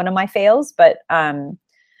one of my fails, but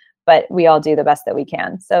we all do the best that we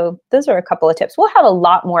can. So those are a couple of tips. We'll have a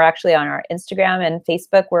lot more actually on our Instagram and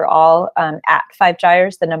Facebook. We're all at 5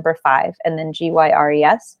 Gyres, the number 5, and then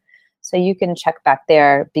GYRES. So you can check back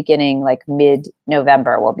there beginning like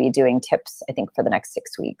mid-November. We'll be doing tips, I think, for the next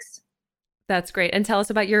 6 weeks. That's great. And tell us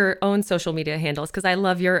about your own social media handles, because I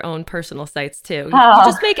love your own personal sites too. You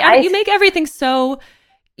just make you make everything so,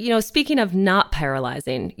 speaking of not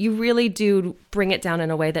paralyzing, you really do bring it down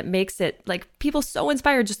in a way that makes it like people so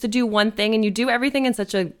inspired just to do one thing, and you do everything in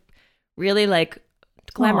such a really like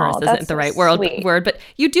glamorous isn't the right word, but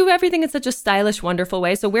you do everything in such a stylish, wonderful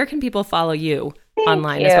way. So where can people follow you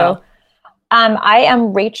online as well? I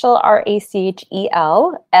am Rachel,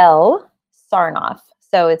 RACHEL Sarnoff.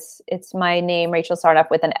 So it's my name, Rachel Sarnoff,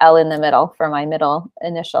 with an L in the middle for my middle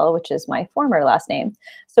initial, which is my former last name.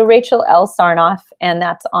 So Rachel L. Sarnoff, and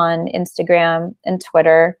that's on Instagram and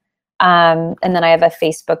Twitter. And then I have a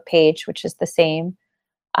Facebook page, which is the same.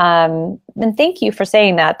 And thank you for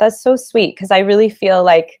saying that. That's so sweet, because I really feel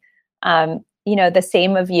like, the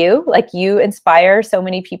same of you. Like, you inspire so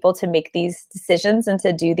many people to make these decisions and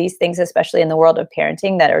to do these things, especially in the world of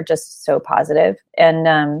parenting, that are just so positive.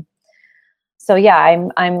 And so yeah,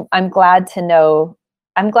 I'm glad to know.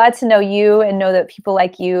 I'm glad to know you and know that people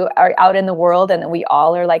like you are out in the world, and that we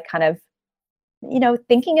all are like kind of,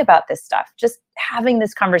 thinking about this stuff, just having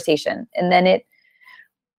this conversation, and then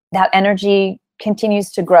that energy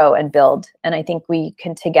continues to grow and build. And I think we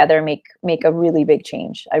can together make a really big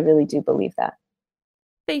change. I really do believe that.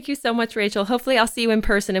 Thank you so much, Rachel. Hopefully I'll see you in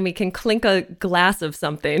person and we can clink a glass of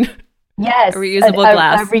something. Yes. A reusable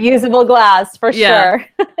glass. A reusable glass for sure.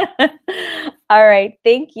 All right.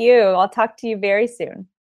 Thank you. I'll talk to you very soon.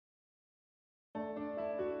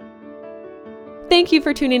 Thank you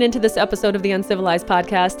for tuning into this episode of the Uncivilized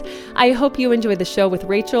Podcast. I hope you enjoyed the show with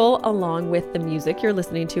Rachel, along with the music you're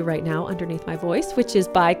listening to right now underneath my voice, which is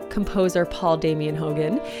by composer Paul Damian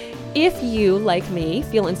Hogan. If you, like me,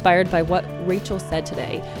 feel inspired by what Rachel said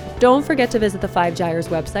today, don't forget to visit the 5 Gyres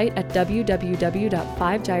website at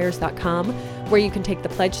www.5gyres.com, where you can take the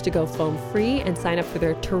pledge to go foam free and sign up for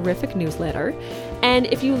their terrific newsletter. And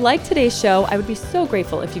if you like today's show, I would be so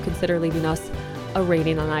grateful if you consider leaving us a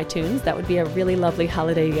rating on iTunes. That would be a really lovely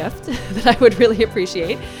holiday gift that I would really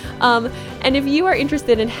appreciate. And if you are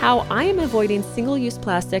interested in how I am avoiding single-use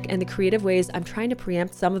plastic and the creative ways I'm trying to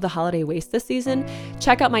preempt some of the holiday waste this season,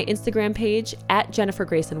 check out my Instagram page at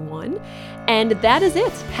JenniferGrayson1. And that is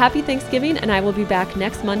it. Happy Thanksgiving, and I will be back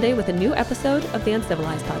next Monday with a new episode of the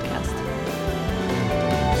Uncivilized Podcast.